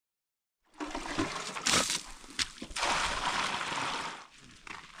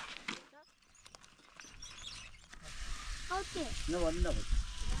نه ولی نبود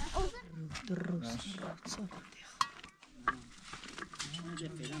درست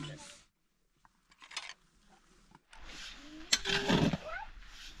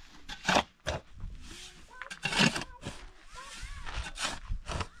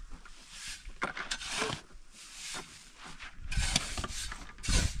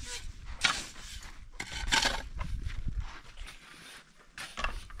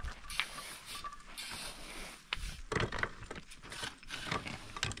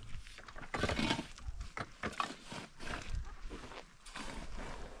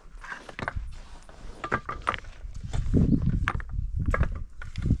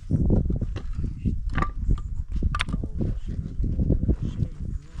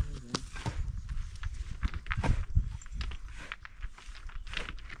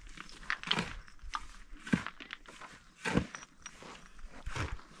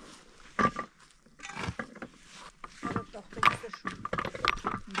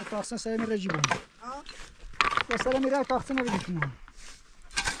تاخسن سر میره جیبون یا سر میره تاخسن رو بکنم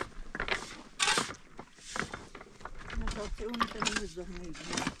تاخسن اون تنیم زهنی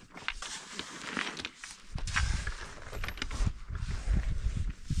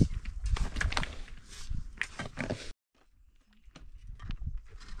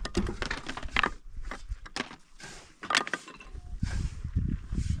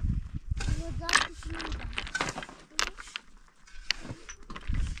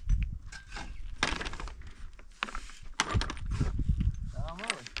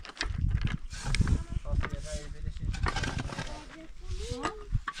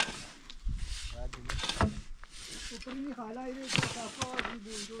حالا ایره صفا بود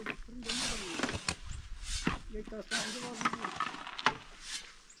یک تا اینجا باز بود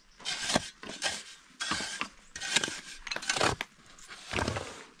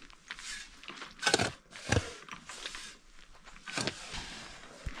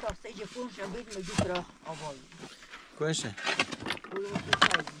تاسه اینجا پونش هم بید مجید را آبایی کوشه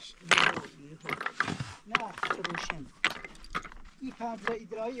نه روشن این پنبره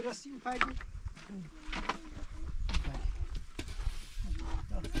ادرایی رسیم پایدی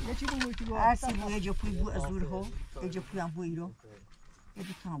هرسی بو یه جا پوی بو از دور ها یه جا پوی هم بوی رو یه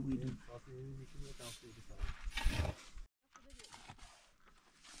دو تام بوی رو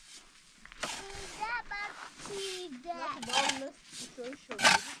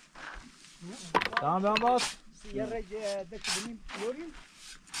tamam ben bas. Siyara dek benim yorin.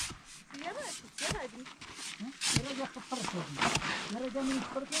 Siyara değil. Nereye kapatırız? Nereye demin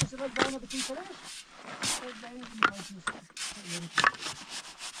kapatırız? Sıra dağına dikin sana. Ben de bilmiyorum.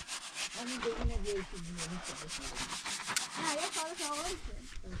 Onun dediğine diye işi bilmiyorum. Ha, ya sonra sağlar mısın?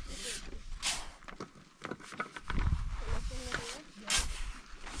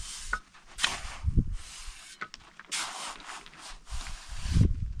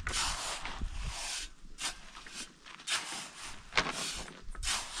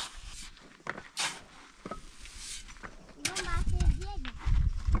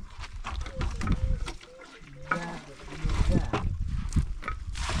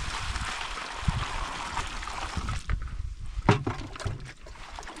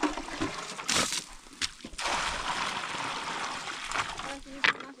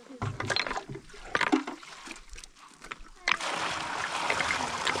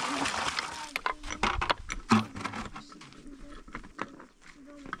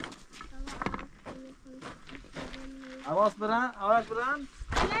 Avaz bırak, avaz bırak.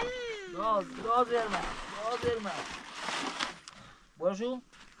 Gaz verme, gaz verme. Boşu?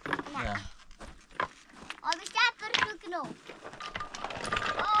 Ne? Abi sen kırıklıkno.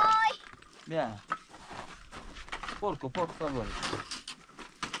 Oy. Ya. Porco favore.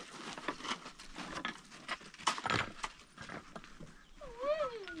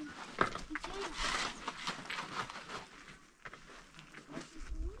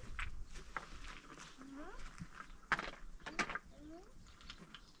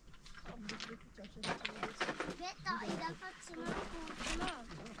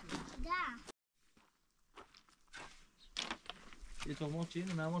 E tu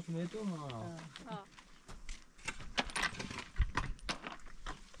mochino, não vamos meter não.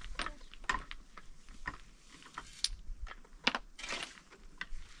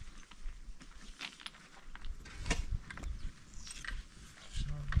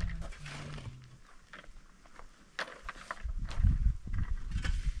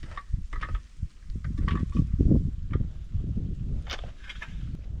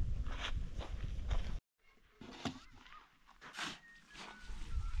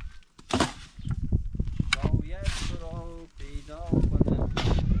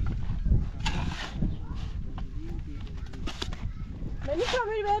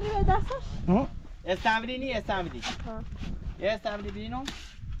 ها استعملی نی استعملی یه استعملی بینو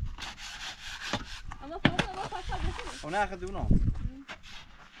اما فقط اون اخذ اونو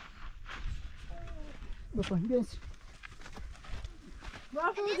بفهم بس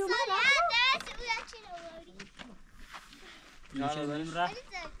نه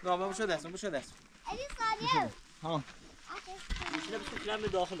بشو دست ها میشینه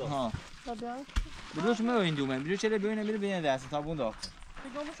داخل ها بروش ما این دومه بروش چرا ببینه میره بین دست تا بون داخل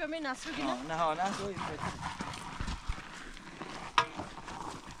بگم شو می نصر گیره نه ها نه سوی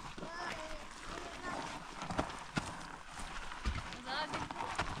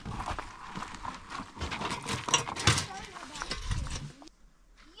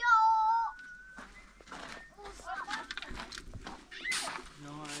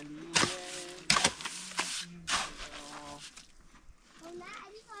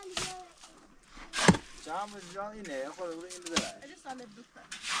جام جان اینه خود رو این بذاره علی سالت دختر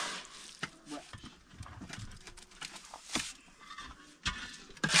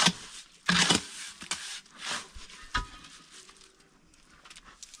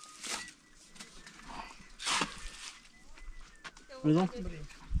بزن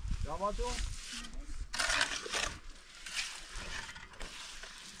جاماتو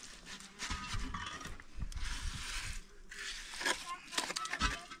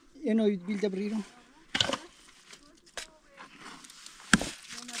اینو بیل دبریرو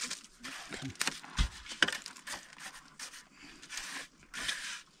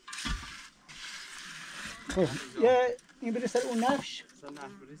خب یه این بری سر اون نقش سن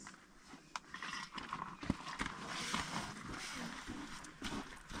نفریس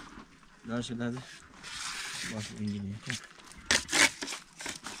داشت داده باش اینجوریه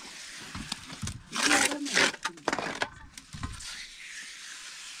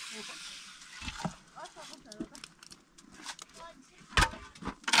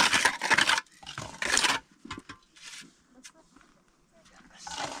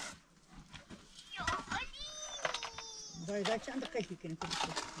باید چند دقیقه کنیم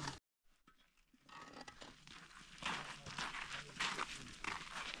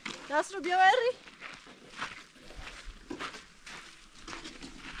نصر بیا بری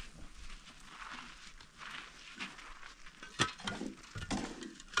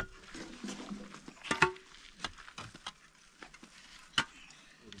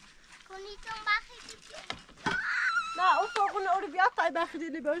نه او فوقون اوري بيقطع باخذ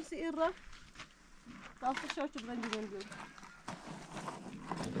اللي بيرسي إيرا طاف الشوش برندي بنقول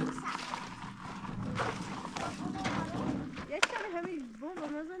يشتري همي بابا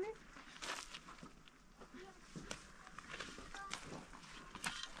ما زني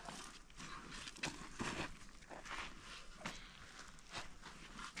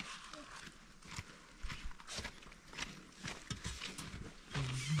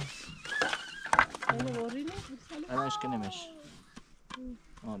انا ايش كنا ماشي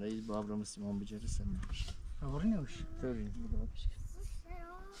رئيس بابرا مسلمون بجري سنش وريني وش توري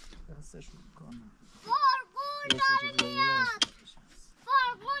هسه شو كان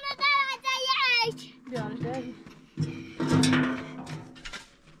فرقونا درجة يعيش بيعرف داري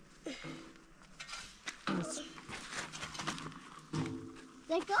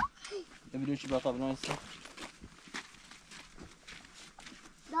دكتور تبي شو بقى طبعا هسه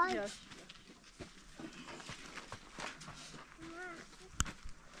داي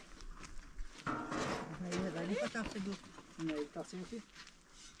تقسيمتي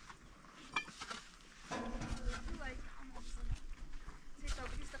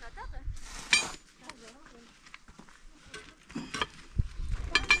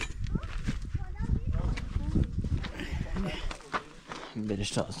بريش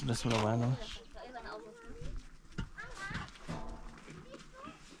تاس بس ولا معنا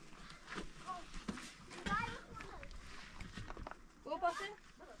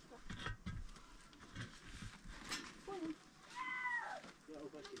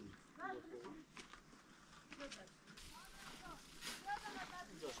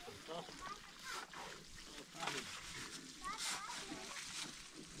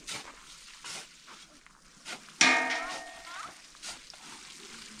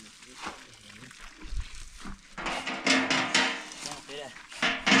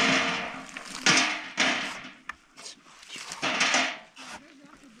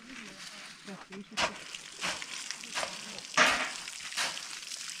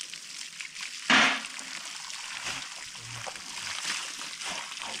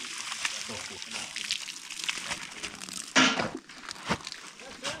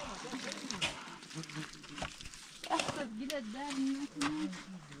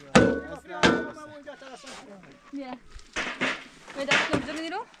Yeah. Wait, that's good. Did you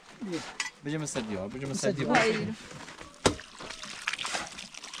know? بجي مستر ديار بجي مستر ديار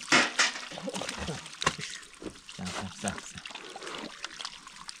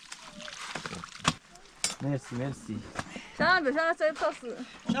مرسی مرسی شما بشم چای تاس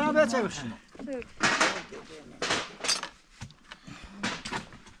شما بیا چای بخشی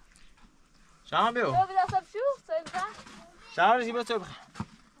شما بیو تو بیدا سب شو چای بخم شما رسی بیا چای بخم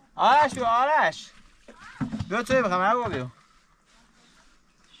آرش بیو آرش بیا چای بخم هر بیو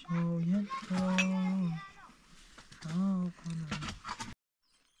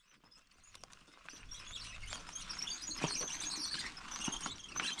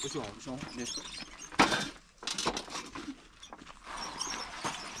شاید بشو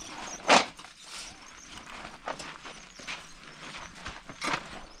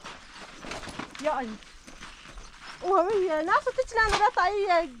یا علی او همه نفس تچلن را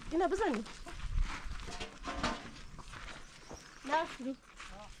تایی اینا بزنی نفس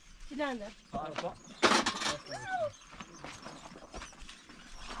چلن در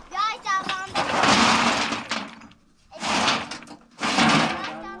Yay davrandı.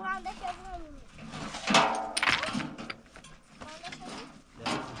 Davrandı şöyle.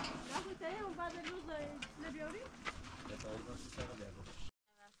 نفس تایی اون بعد روز نبیاری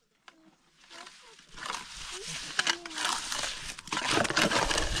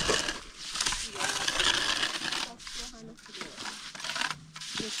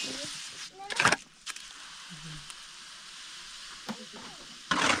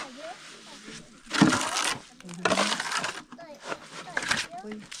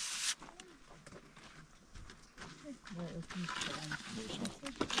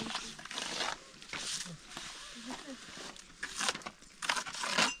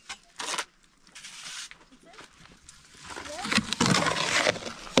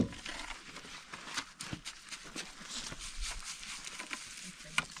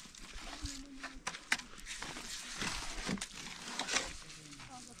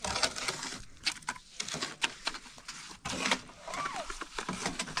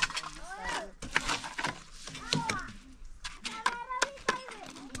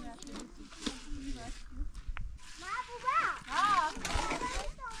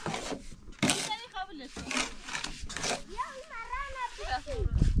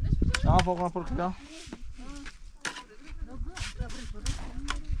شما فوق ما پر کدا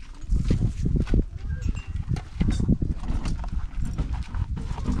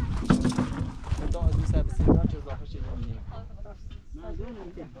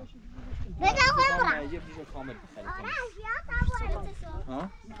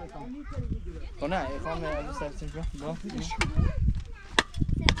نه خانم از سرچش با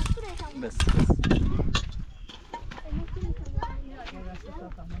بس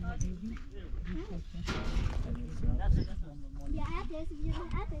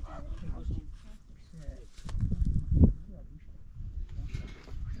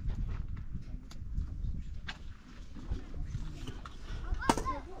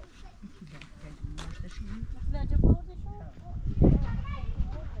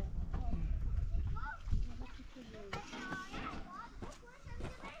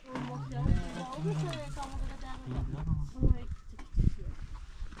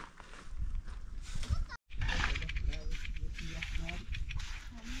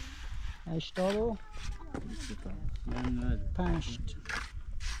هشتاد پنج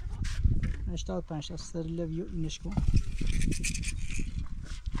 85 از سر لویو اینش کن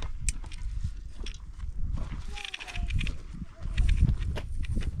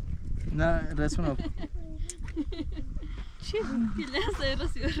نه رسم نکن چی؟ لحظه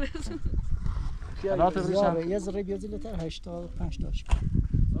رسم رات بریشم یه ذره بیازیلتر 85 داشت کن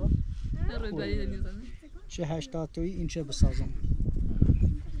روی بری نمیزنه چه 80 تویی این چه بسازم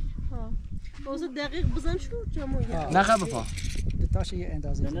باز دقیق بزن شو جمعه نه خب بپا تاش یه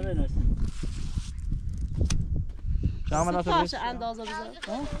اندازه شما رات ستاش اندازه بزن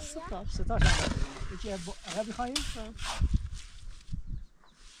ستاش یکی عقبی خواهی؟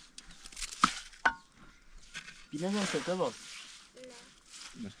 بی‌نظر سته باز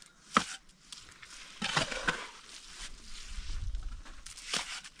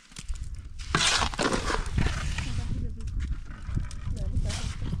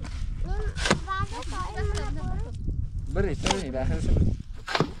بری بری داخلش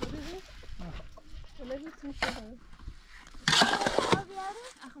بری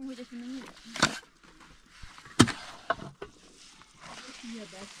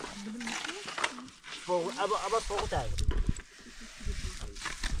فوق ابا فوق تاعي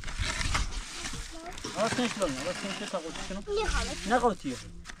خلاص شلون خلاص تاخذ شنو نغوتي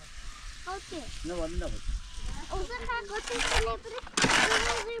اوكي نغوت وصلها قلت لك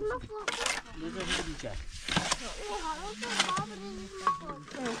بذار رو بیچه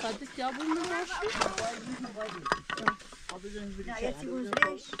قدت يا ابو من ماشي نه یه سیگوز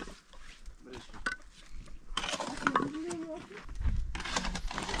بیش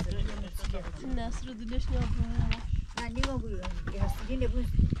الناس ردوا ليش يا ابو نه نیما بویم یه هستگی نبوز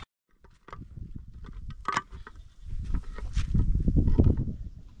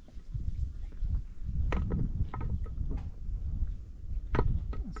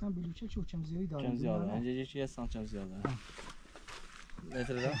اصلا بلوچه چه کم زیادی داره کم زیاده اینجا یکی هستم کم زیاده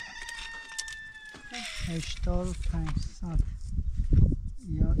متر دا 8500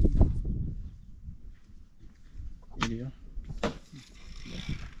 یا ایران ایلیا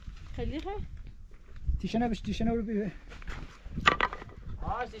خليها تیشنه بش تیشنه رو بیه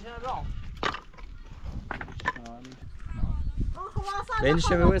آش دیشنه برام خلاص بین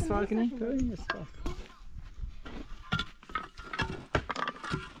شبه و استفاده کنی؟ این اسپاک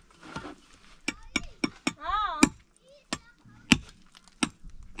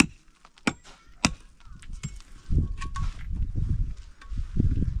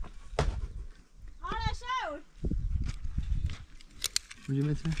کجا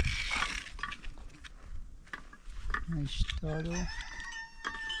متره؟ 8500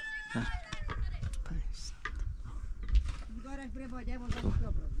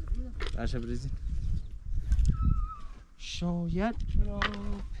 برشه بریزی شاید را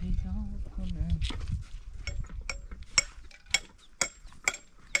پیدا کنه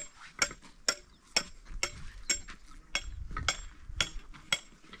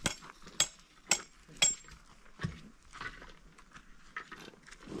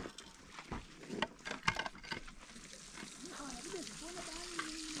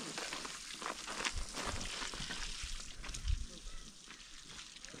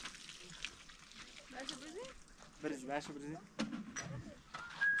بریزی برشه بریزی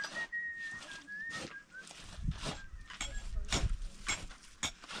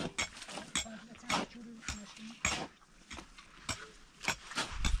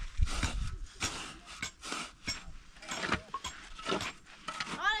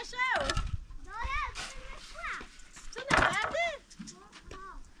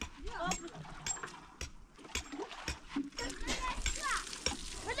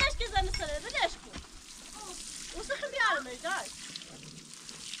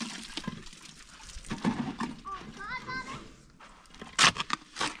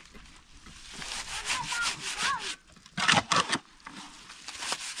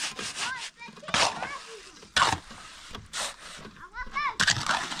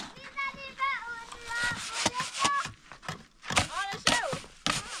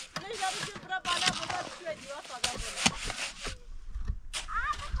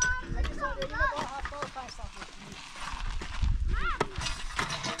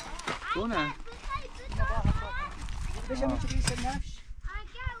دونه بشه میتونی سنش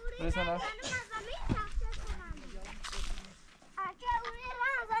برسه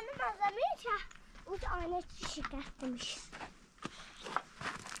اون آنه شکسته میشه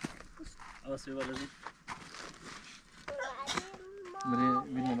آسیب بالازی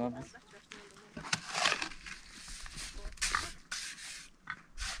بری بیرون نابز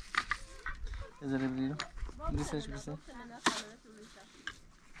ازاله بریم بریسش بریسه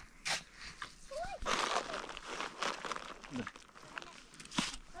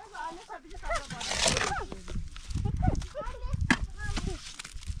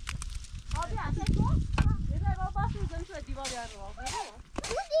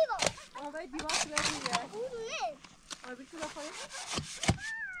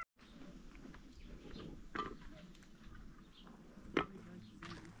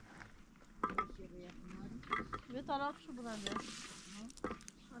Bir taraf şu buranın.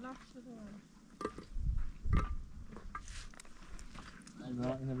 Taraf şu buranın.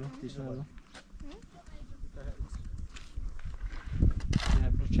 اینه بریم دیشتر بریم اینه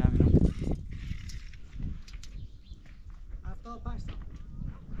برو چه میرم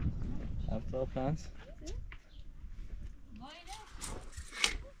 75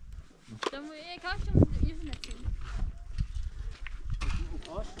 De moet ik had je even net zien.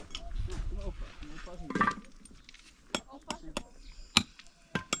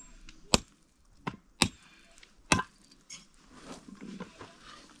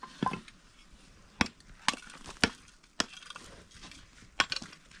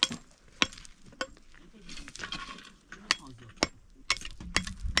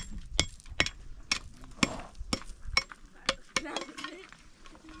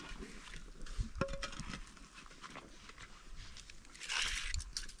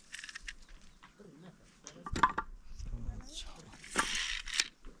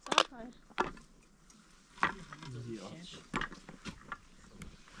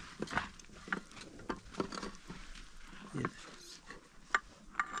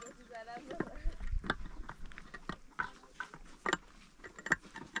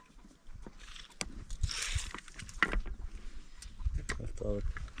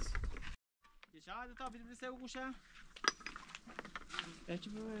 چقدر تا بیل سه گوشه اچ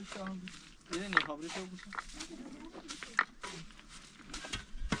بول سام دیگه نه خبری سه گوشه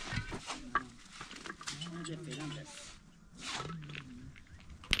اینجا فعلا بس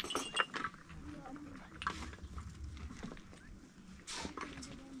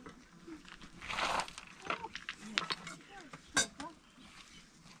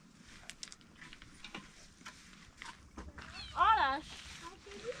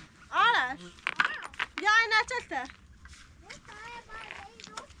آرش بیا این نچلته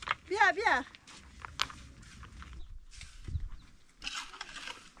بیا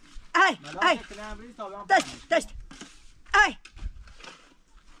ای دست ای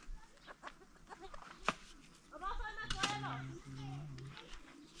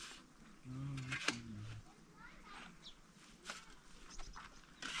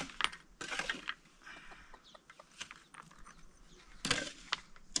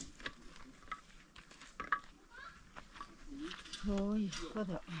وای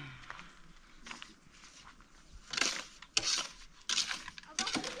خدا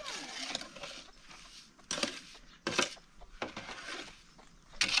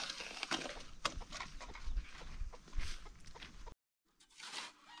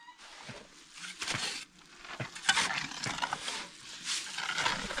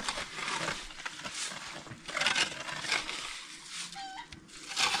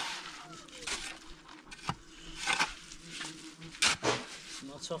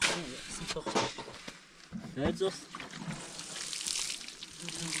çok çok evet çok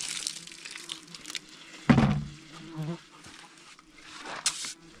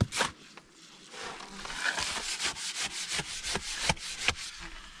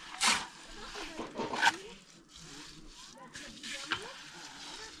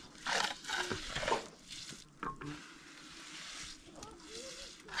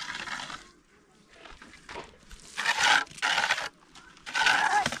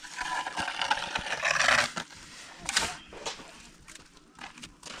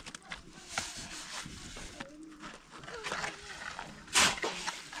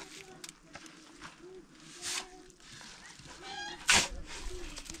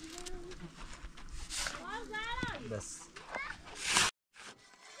بس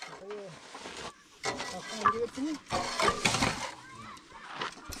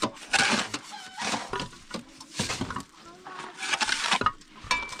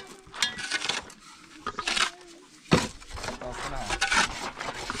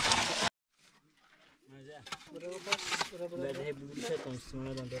بعد بودی شاید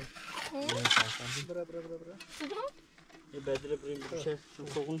کنسترون داره برا یه بدل بریم بشه چون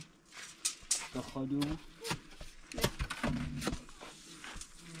فوقون تا خالیون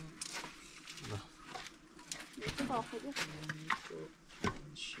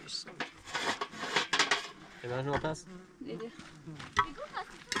Hemen ne yapasın? Neydi?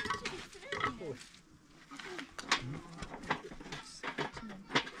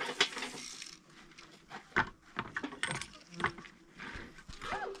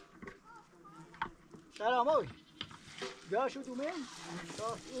 سلام اوی بیا شو دومه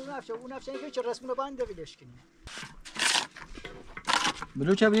اون نفشه اینکه چه رسمونو بنده ویلش کنیم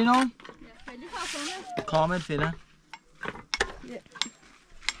بلو چه بینم؟ خیلی خاصانه کامل فعلا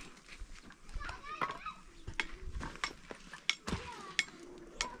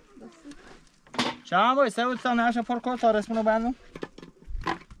چند باید سه بود تا نشه پر کن تا رسمونو بندم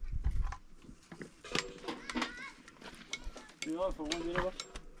بیا فوقون بیره باش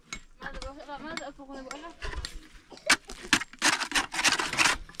ماذا فوقنا بقول لك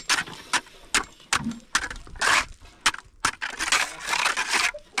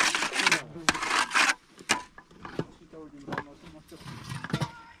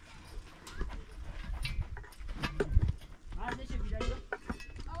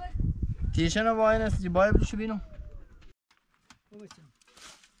تیشن رو باید نستی باید بلوشو بینم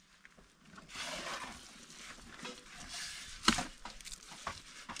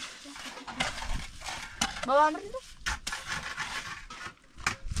بابا عمرو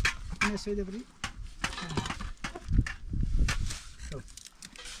این سویده بری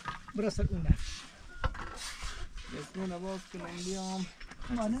برسل اون نه رسمونو باز کنم بیام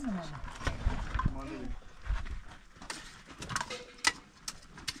مانه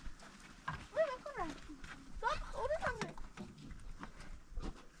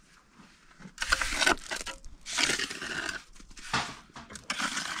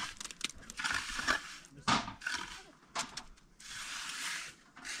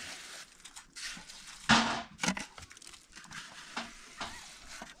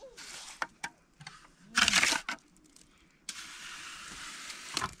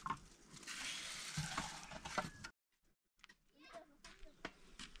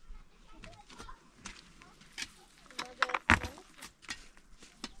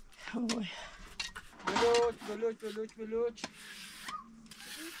بلوچ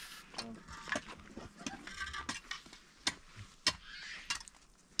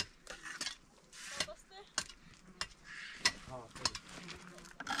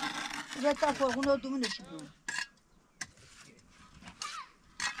زدت فرقونه دومونش بود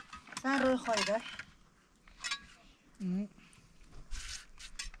sen روی خواهیده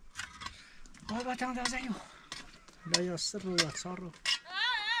بابا تان دازه یو لا یاسر رو یاسر رو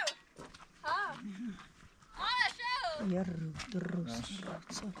یر در رو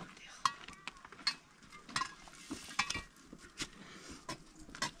سر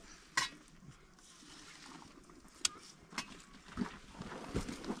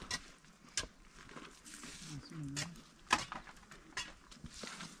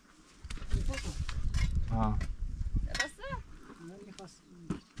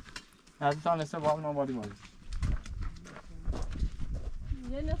از تانسته با هم نماری بازی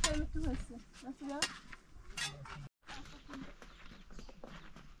یه نفر تو هستی مثلا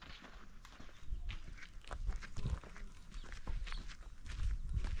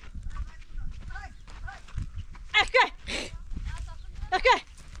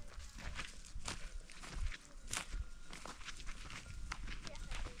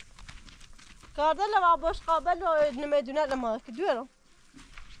کارده لما باش قابل و نمیدونه لما که دویرم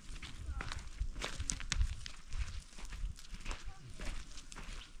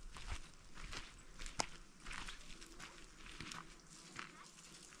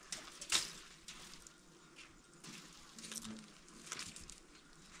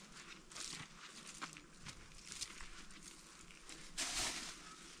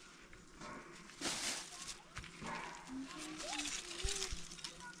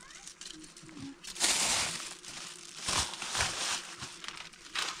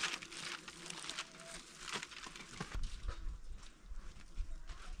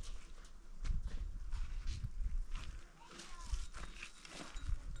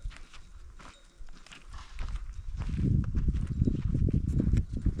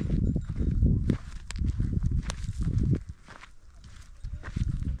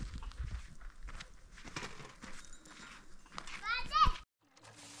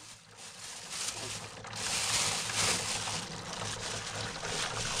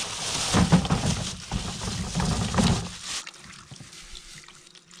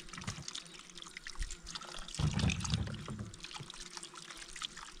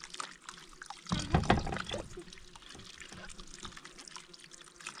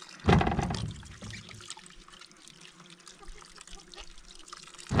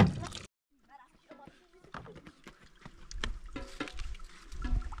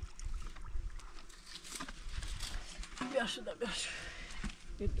شده بیاش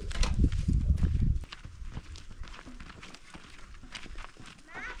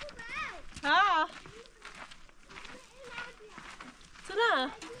ها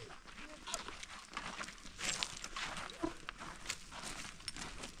چرا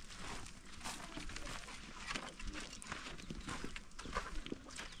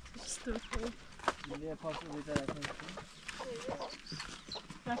یه پاس رو بیتر اکنید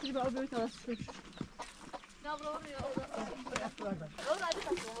رفتی با آبی توسط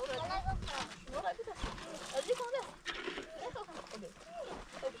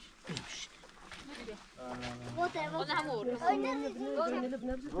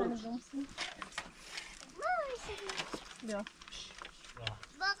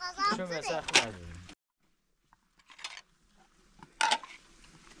شو مسخ نداریم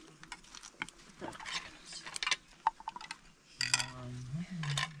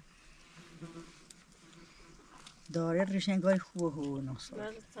داره ریشنگای خوب و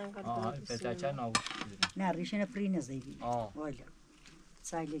نصار پتاچه نابود نه ریشن پری نزدیکی آه والا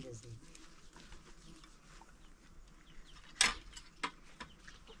سایلی لزدی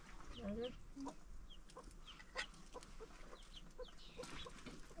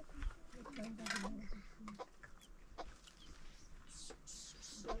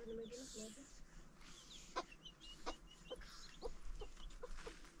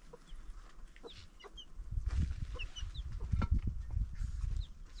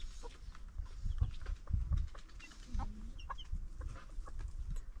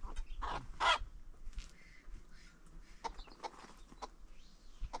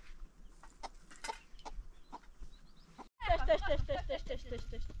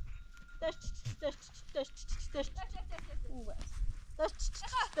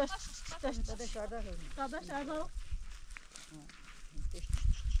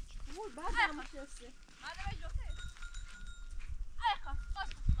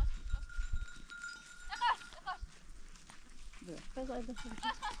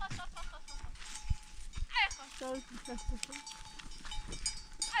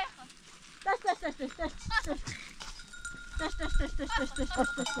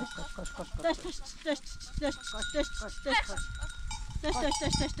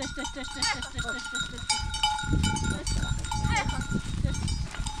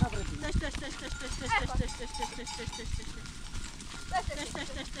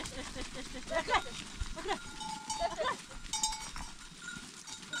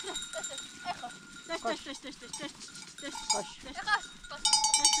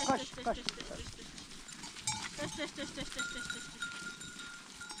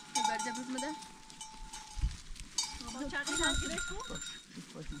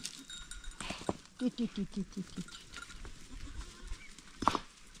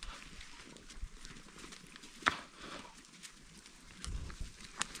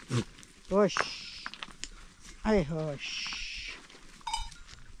Hoş. Ay hoş.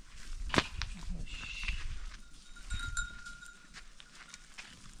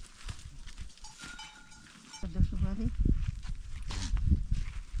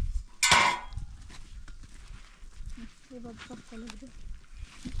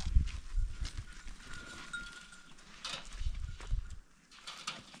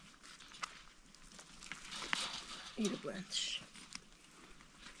 İyi bu artış.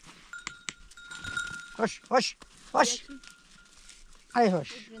 Hoş, hoş, hoş. Ay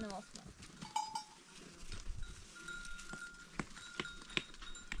hoş.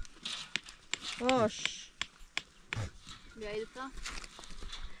 Hoş.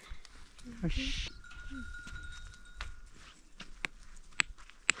 Hoş.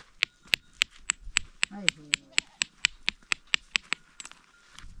 Ay hoş.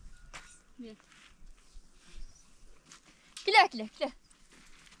 Kile, kile, kile.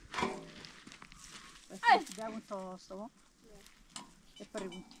 Ay. Da un tosto. E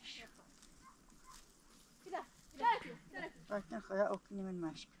perguntas. Bakın kaya okunu من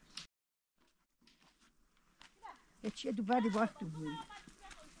مشک. چه دو بعدی وقت بود.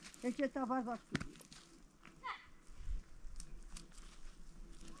 چه تا بعد وقت بود.